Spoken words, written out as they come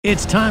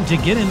It's time to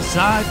get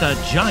inside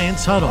the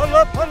Giants huddle.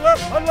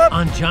 Huddle up.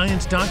 On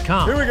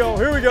Giants.com. Here we go.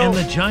 And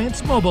the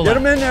Giants mobile Get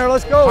app. them in there,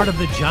 let's go. Part of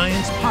the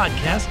Giants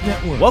Podcast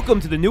Network. Welcome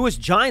to the newest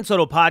Giants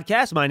Huddle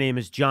podcast. My name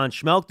is John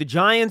Schmelk. The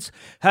Giants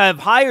have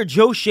hired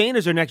Joe Schoen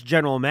as their next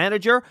general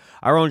manager.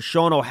 Our own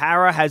Sean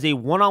O'Hara has a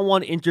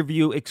one-on-one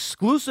interview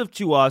exclusive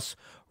to us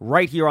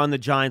right here on the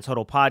Giants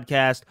Huddle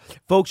podcast.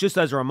 Folks, just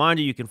as a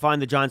reminder, you can find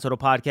the Giants Huddle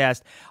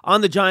podcast on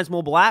the Giants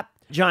mobile app,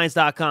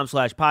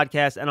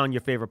 Giants.com/podcast, and on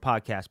your favorite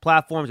podcast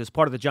platforms as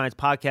part of the Giants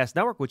Podcast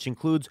Network, which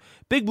includes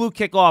Big Blue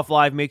Kickoff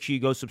Live. Make sure you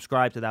go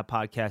subscribe to that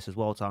podcast as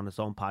well. It's on its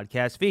own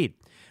podcast feed.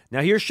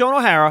 Now here's Sean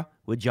O'Hara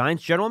with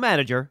Giants General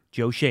Manager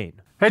Joe Schoen.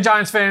 Hey,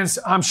 Giants fans,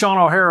 I'm Sean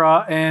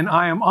O'Hara, and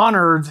I am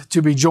honored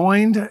to be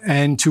joined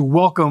and to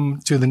welcome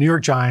to the New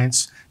York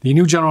Giants the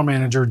new general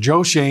manager,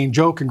 Joe Schoen.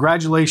 Joe,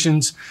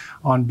 congratulations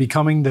on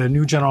becoming the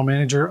new general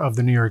manager of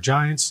the New York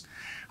Giants.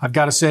 I've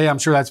got to say, I'm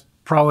sure that's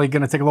probably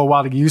going to take a little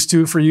while to get used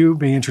to for you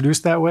being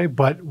introduced that way,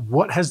 but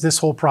what has this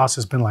whole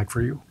process been like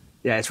for you?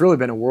 Yeah, it's really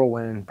been a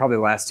whirlwind, probably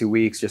the last 2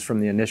 weeks, just from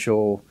the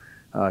initial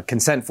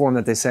consent form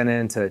that they sent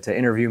in to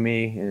interview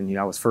me. And,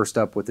 I was first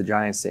up with the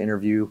Giants to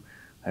interview.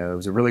 It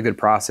was a really good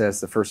process.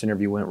 The first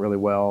interview went really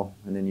well.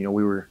 And then,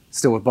 we were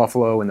still with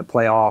Buffalo in the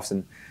playoffs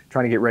and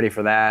trying to get ready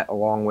for that,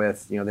 along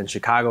with, then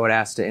Chicago had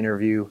asked to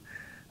interview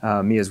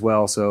me as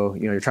well. So,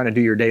 you're trying to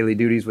do your daily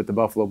duties with the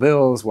Buffalo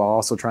Bills while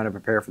also trying to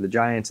prepare for the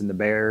Giants and the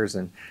Bears.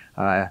 And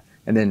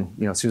then,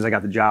 as soon as I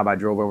got the job, I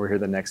drove over here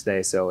the next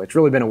day. So it's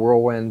really been a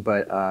whirlwind,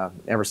 but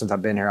ever since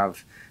I've been here,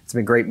 it's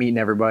been great meeting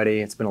everybody.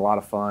 It's been a lot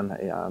of fun.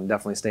 I'm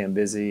definitely staying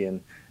busy,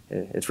 and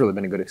it's really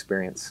been a good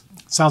experience.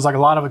 Sounds like a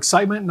lot of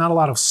excitement, not a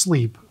lot of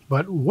sleep.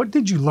 But what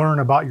did you learn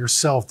about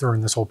yourself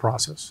during this whole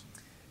process?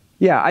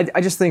 Yeah,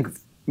 I just think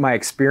my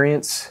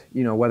experience,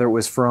 whether it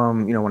was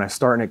from, when I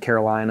started at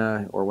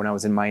Carolina or when I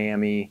was in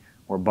Miami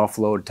or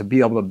Buffalo, to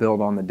be able to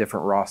build on the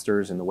different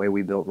rosters and the way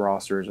we built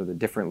rosters, or the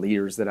different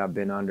leaders that I've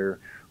been under,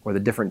 or the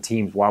different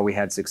teams, why we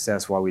had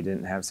success, why we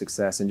didn't have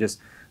success, and just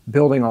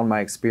building on my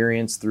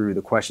experience through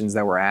the questions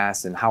that were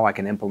asked and how I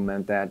can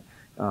implement that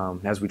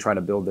as we try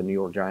to build the New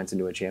York Giants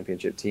into a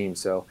championship team.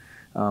 So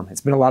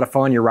it's been a lot of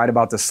fun. You're right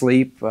about the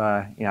sleep.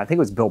 I think it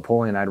was Bill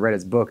Polian. I'd read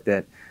his book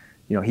that,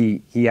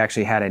 he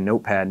actually had a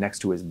notepad next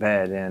to his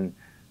bed, and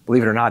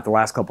believe it or not, the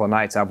last couple of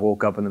nights I've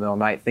woke up in the middle of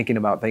the night thinking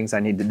about things I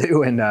need to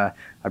do, and I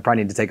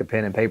probably need to take a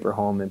pen and paper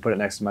home and put it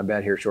next to my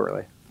bed here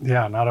shortly.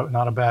 Yeah,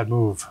 not a bad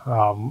move.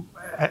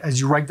 As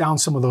you write down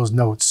some of those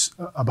notes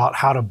about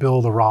how to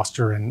build a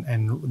roster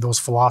and those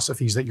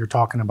philosophies that you're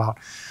talking about,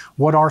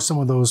 what are some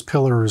of those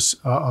pillars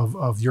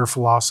of your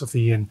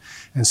philosophy and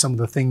some of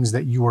the things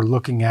that you are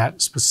looking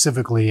at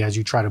specifically as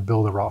you try to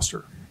build a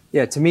roster?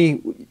 Yeah, to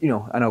me,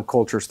 I know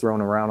culture's thrown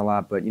around a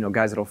lot, but,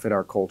 guys that'll fit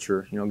our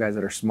culture, guys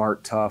that are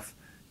smart, tough,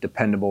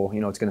 dependable,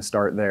 it's going to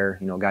start there.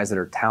 Guys that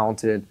are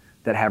talented,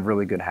 that have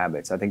really good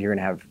habits. I think you're going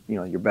to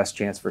have, your best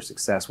chance for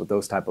success with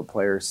those type of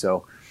players.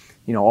 So,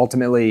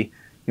 ultimately,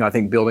 I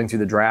think building through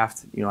the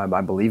draft,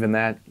 I believe in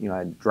that.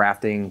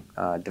 Drafting,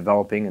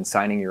 developing, and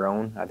signing your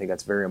own. I think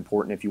that's very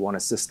important if you want to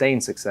sustain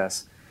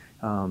success.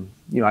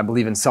 I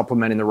believe in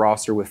supplementing the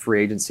roster with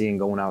free agency and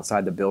going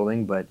outside the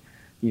building, but,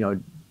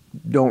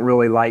 don't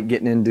really like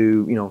getting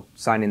into,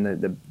 signing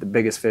the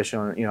biggest fish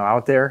on,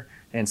 out there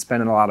and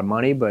spending a lot of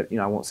money. But,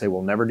 I won't say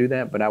we'll never do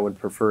that, but I would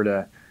prefer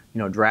to,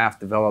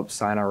 draft, develop,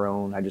 sign our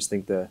own. I just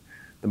think the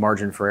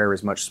margin for error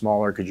is much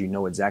smaller because you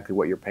know exactly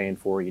what you're paying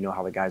for. You know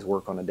how the guys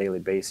work on a daily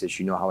basis.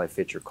 You know how they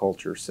fit your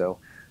culture. So,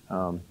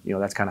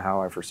 that's kind of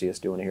how I foresee us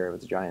doing it here with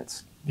the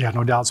Giants. Yeah,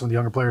 no doubt. Some of the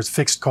younger players,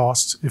 fixed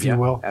costs, if you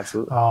will.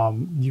 Absolutely.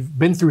 You've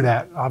been through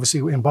that,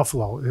 obviously, in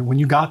Buffalo. When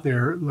you got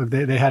there, look,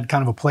 they had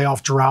kind of a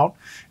playoff drought,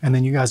 and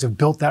then you guys have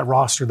built that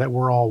roster that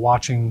we're all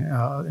watching,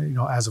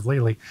 as of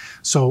lately.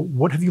 So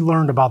what have you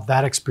learned about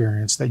that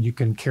experience that you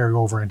can carry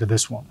over into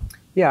this one?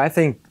 Yeah, I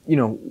think,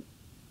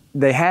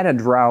 they had a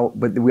drought,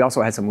 but we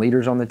also had some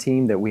leaders on the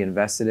team that we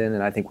invested in,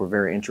 and I think we're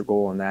very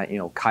integral in that.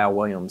 Kyle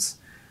Williams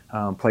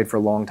played for a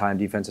long time,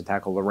 defensive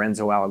tackle.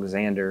 Lorenzo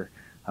Alexander,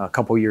 a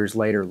couple years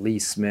later, Lee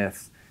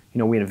Smith.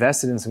 We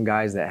invested in some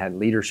guys that had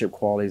leadership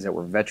qualities, that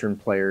were veteran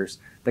players,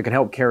 that could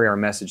help carry our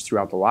message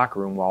throughout the locker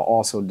room while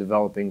also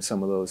developing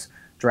some of those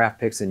draft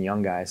picks and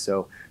young guys.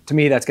 So to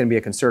me, that's going to be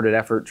a concerted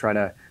effort, try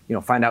to,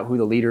 find out who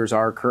the leaders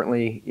are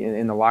currently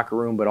in the locker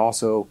room, but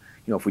also,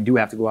 if we do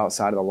have to go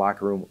outside of the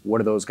locker room,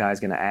 what are those guys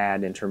going to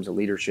add in terms of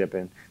leadership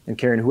and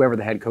carrying whoever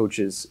the head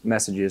coach's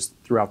message is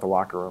throughout the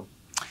locker room.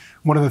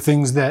 One of the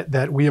things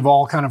that we have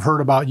all kind of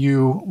heard about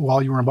you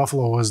while you were in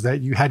Buffalo was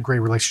that you had great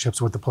relationships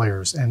with the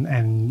players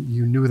and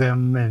you knew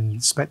them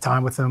and spent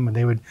time with them, and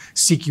they would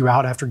seek you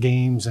out after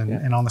games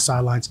and on the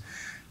sidelines.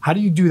 How do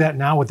you do that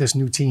now with this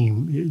new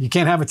team? You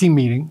can't have a team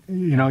meeting.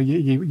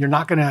 You're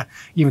not going to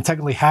even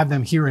technically have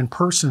them here in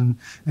person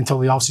until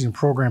the offseason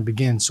program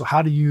begins. So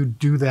how do you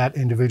do that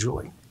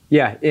individually?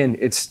 Yeah, and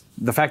it's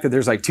the fact that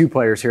there's like 2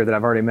 players here that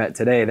I've already met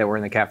today that were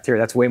in the cafeteria.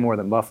 That's way more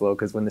than Buffalo,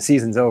 because when the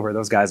season's over,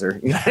 those guys are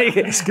they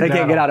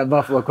can't get out of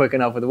Buffalo quick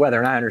enough with the weather,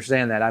 and I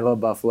understand that. I love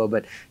Buffalo,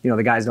 but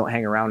the guys don't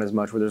hang around as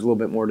much. Where there's a little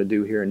bit more to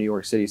do here in New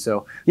York City.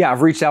 So yeah,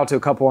 I've reached out to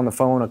a couple on the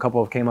phone. A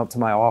couple have came up to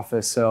my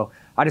office. So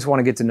I just want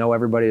to get to know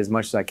everybody as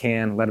much as I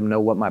can. Let them know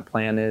what my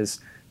plan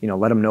is.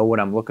 Let them know what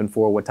I'm looking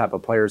for, what type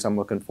of players I'm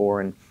looking for,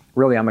 and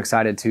really, I'm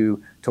excited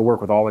to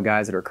work with all the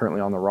guys that are currently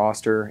on the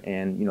roster.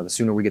 And the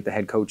sooner we get the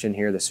head coach in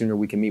here, the sooner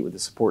we can meet with the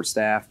support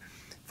staff,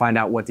 find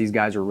out what these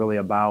guys are really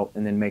about,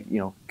 and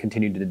then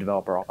continue to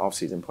develop our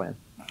off-season plan.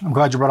 I'm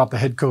glad you brought up the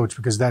head coach,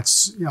 because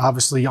that's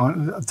obviously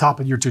on the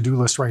top of your to-do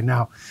list right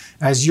now.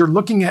 As you're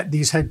looking at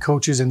these head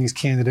coaches and these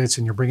candidates,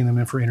 and you're bringing them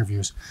in for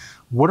interviews,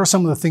 what are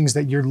some of the things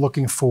that you're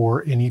looking for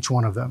in each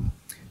one of them?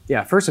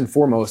 Yeah, first and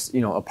foremost,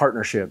 a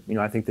partnership.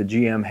 I think the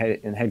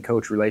GM and head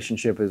coach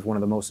relationship is one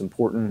of the most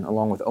important,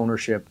 along with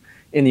ownership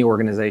in the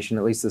organization,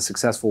 at least the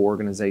successful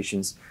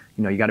organizations.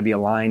 You got to be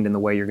aligned in the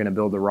way you're going to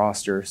build the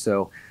roster.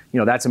 So,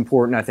 that's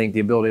important. I think the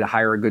ability to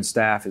hire a good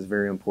staff is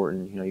very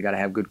important. You got to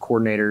have good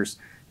coordinators.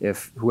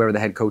 If whoever the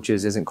head coach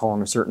isn't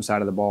calling a certain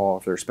side of the ball,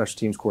 if they're a special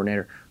teams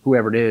coordinator,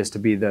 whoever it is, to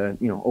be the,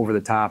 over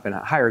the top and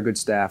hire a good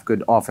staff,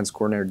 good offense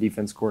coordinator,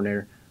 defense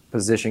coordinator,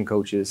 position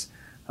coaches.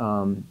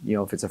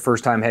 If it's a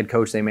first-time head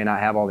coach, they may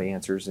not have all the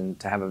answers, and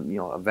to have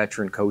a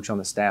veteran coach on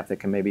the staff that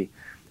can maybe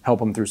help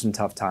them through some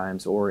tough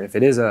times. Or if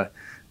it is a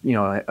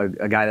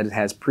guy that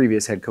has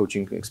previous head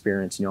coaching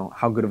experience,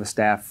 how good of a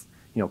staff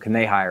can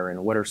they hire,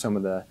 and what are some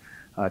of the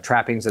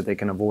trappings that they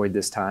can avoid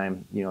this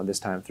time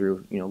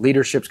through.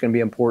 Leadership's going to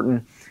be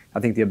important. I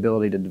think the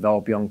ability to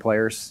develop young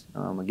players.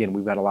 Again,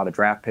 we've got a lot of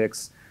draft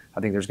picks. I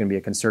think there's going to be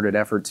a concerted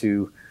effort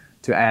to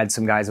add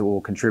some guys that will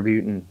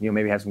contribute, and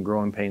maybe have some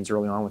growing pains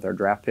early on with our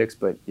draft picks.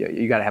 But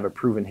you got to have a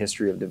proven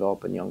history of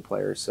developing young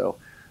players. So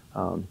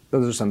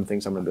those are some of the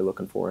things I'm going to be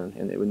looking for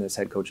in this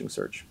head coaching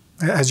search.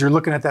 As you're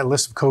looking at that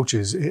list of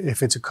coaches,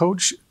 if it's a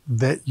coach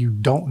that you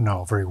don't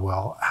know very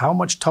well, how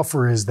much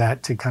tougher is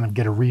that to kind of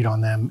get a read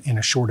on them in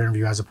a short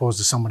interview as opposed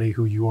to somebody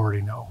who you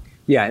already know?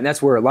 Yeah, and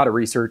that's where a lot of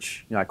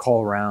research. I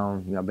call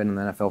around. I've been in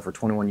the NFL for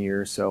 21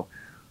 years, so.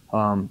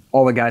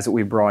 All the guys that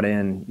we brought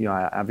in,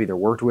 I've either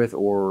worked with,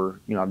 or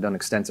I've done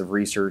extensive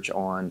research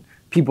on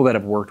people that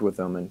have worked with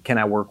them, and can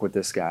I work with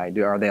this guy?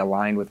 Are they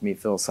aligned with me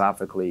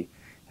philosophically?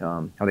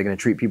 Are they going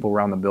to treat people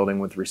around the building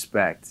with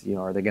respect?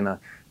 Are they going to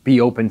be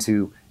open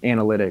to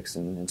analytics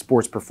and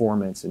sports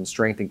performance and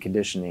strength and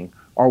conditioning?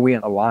 Are we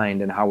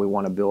aligned in how we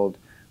want to build,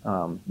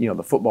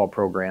 the football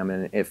program?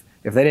 And if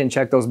they didn't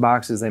check those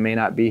boxes, they may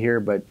not be here.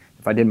 But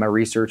if I did my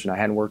research and I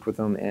hadn't worked with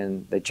them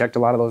and they checked a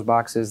lot of those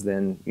boxes,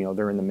 then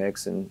they're in the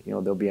mix, and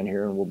they'll be in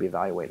here and we'll be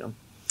evaluating them.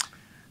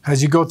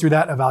 As you go through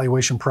that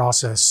evaluation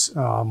process,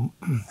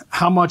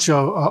 how much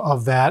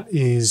of that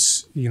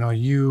is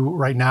you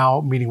right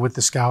now meeting with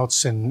the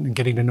scouts and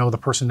getting to know the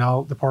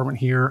personnel department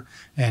here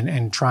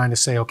and trying to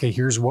say, okay,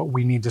 here's what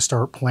we need to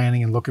start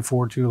planning and looking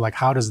forward to? Like,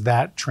 how does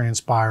that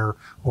transpire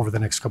over the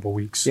next couple of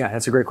weeks? Yeah,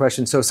 that's a great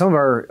question. So some of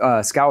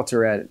our scouts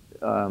are at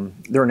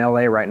they're in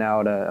LA right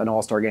now at an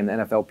All-Star game, the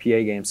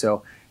NFLPA game.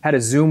 So had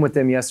a Zoom with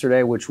them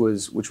yesterday, which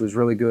was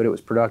really good. It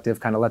was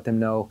productive. Kind of let them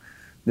know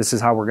this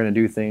is how we're going to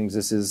do things.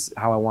 This is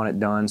how I want it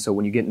done. So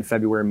when you get in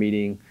February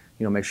meeting,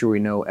 make sure we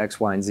know X,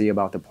 Y, and Z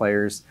about the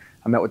players.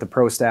 I met with the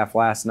pro staff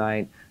last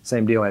night.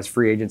 Same deal as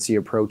free agency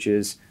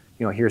approaches.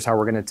 Here's how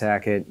we're going to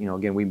attack it.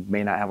 Again, we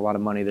may not have a lot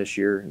of money this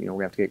year.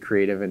 We have to get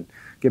creative and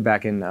get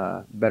back in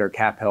better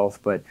cap health.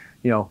 But,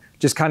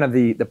 just kind of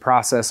the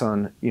process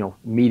on,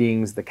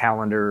 meetings, the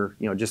calendar,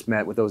 just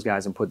met with those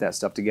guys and put that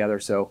stuff together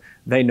so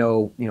they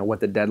know, what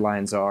the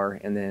deadlines are.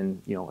 And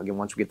then, again,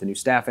 once we get the new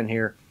staff in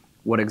here,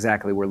 what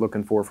exactly we're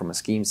looking for from a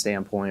scheme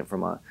standpoint,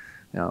 from a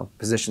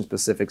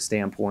position-specific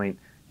standpoint.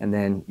 And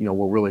then,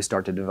 we'll really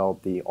start to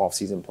develop the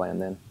off-season plan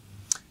then.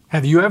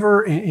 Have you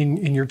ever,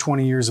 in your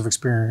 20 years of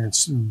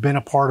experience, been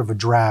a part of a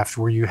draft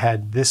where you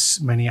had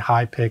this many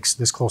high picks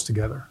this close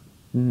together?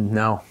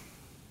 No,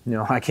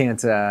 I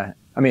can't.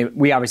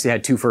 We obviously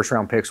had 2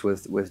 first-round picks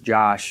with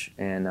Josh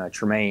and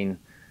Tremaine.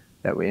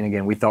 And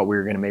again, we thought we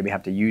were going to maybe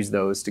have to use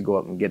those to go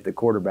up and get the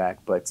quarterback,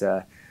 but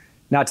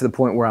not to the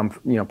point where I'm,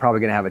 probably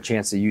going to have a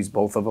chance to use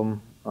both of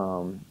them.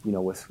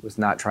 With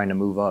not trying to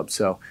move up.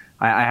 So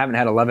I haven't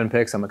had 11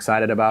 picks. I'm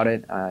excited about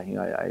it.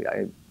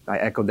 I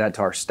echoed that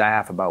to our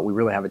staff about we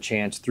really have a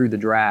chance through the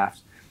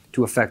draft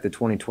to affect the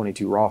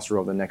 2022 roster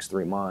over the next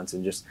 3 months,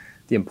 and just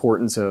the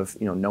importance of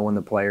knowing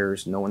the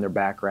players, knowing their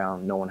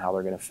background, knowing how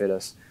they're going to fit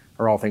us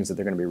are all things that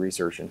they're going to be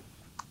researching.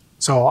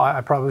 So I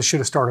probably should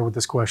have started with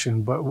this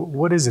question, but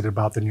what is it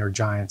about the New York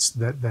Giants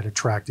that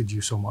attracted you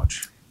so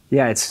much?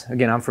 Yeah,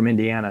 I'm from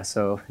Indiana,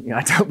 so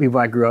I tell people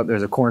I grew up.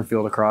 There's a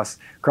cornfield across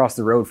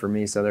the road from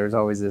me, so there's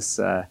always this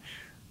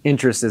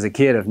interest as a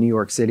kid of New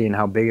York City and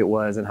how big it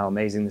was and how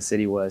amazing the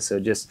city was. So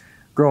just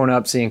growing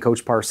up, seeing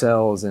Coach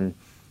Parcells, and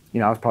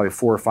I was probably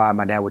 4 or 5.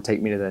 My dad would take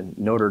me to the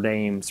Notre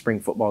Dame spring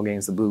football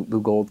games, the blue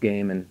gold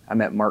game, and I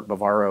met Mark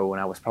Bavaro when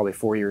I was probably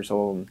 4 years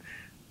old. And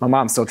my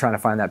mom's still trying to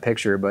find that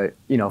picture, but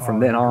from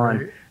then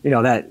on,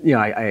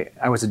 great.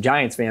 I was a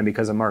Giants fan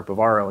because of Mark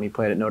Bavaro, and he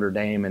played at Notre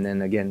Dame, and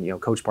then again,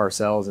 Coach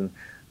Parcells and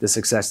the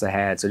success they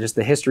had. So just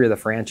the history of the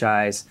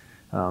franchise,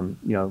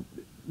 Mr.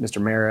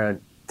 Mara,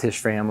 Tisch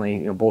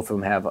family, both of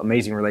them have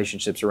amazing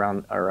relationships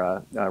around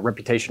our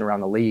reputation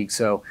around the league.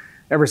 So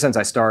ever since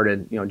I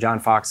started, John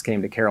Fox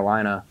came to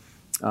Carolina,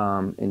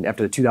 and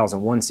after the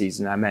 2001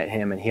 season, I met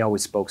him, and he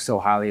always spoke so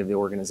highly of the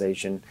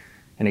organization.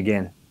 And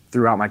again,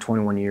 throughout my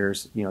 21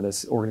 years,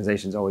 this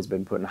organization's always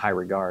been put in high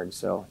regard.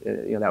 So,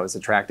 that was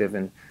attractive.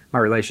 And my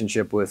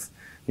relationship with,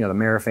 the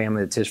Mara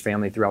family, the Tisch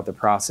family throughout the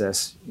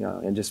process,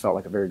 it just felt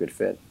like a very good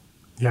fit.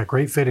 Yeah,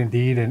 great fit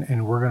indeed.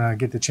 And we're going to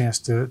get the chance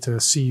to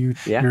see you,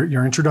 Yeah.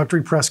 your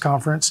introductory press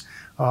conference.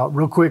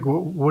 Real quick,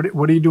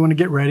 what are you doing to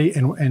get ready?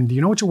 And do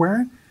you know what you're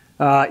wearing?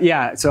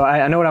 Yeah, so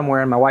I know what I'm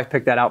wearing. My wife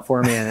picked that out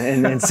for me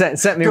and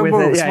sent me Good with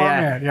move, it.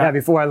 smart man, yeah.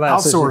 Before I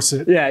left. Outsource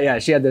it. Yeah.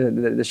 She had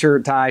the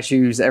shirt, tie,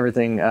 shoes,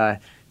 everything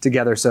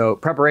together. So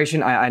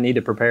preparation, I need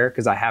to prepare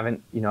because I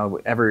haven't,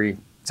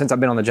 since I've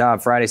been on the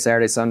job, Friday,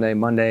 Saturday, Sunday,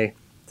 Monday,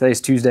 today's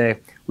Tuesday,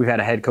 we've had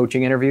a head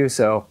coaching interview.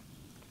 So,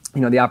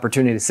 the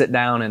opportunity to sit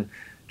down and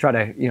try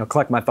to,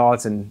 collect my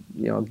thoughts and,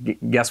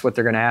 guess what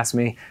they're going to ask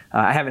me.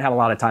 I haven't had a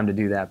lot of time to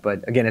do that.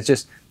 But again,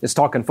 it's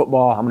talking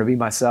football. I'm going to be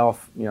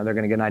myself. They're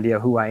going to get an idea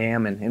of who I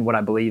am and what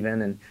I believe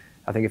in. And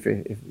I think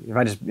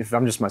if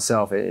I'm just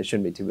myself, it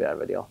shouldn't be too bad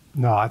of a deal.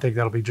 No, I think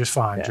that'll be just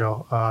fine, Yeah.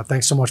 Joe.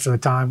 Thanks so much for the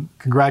time.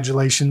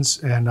 Congratulations,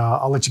 and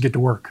I'll let you get to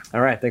work.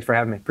 All right. Thanks for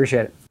having me.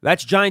 Appreciate it.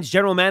 That's Giants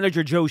general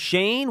manager Joe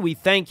Schoen. We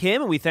thank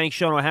him, and we thank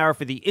Sean O'Hara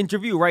for the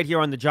interview right here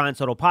on the Giants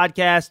Huddle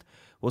podcast.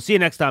 We'll see you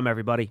next time,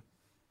 everybody.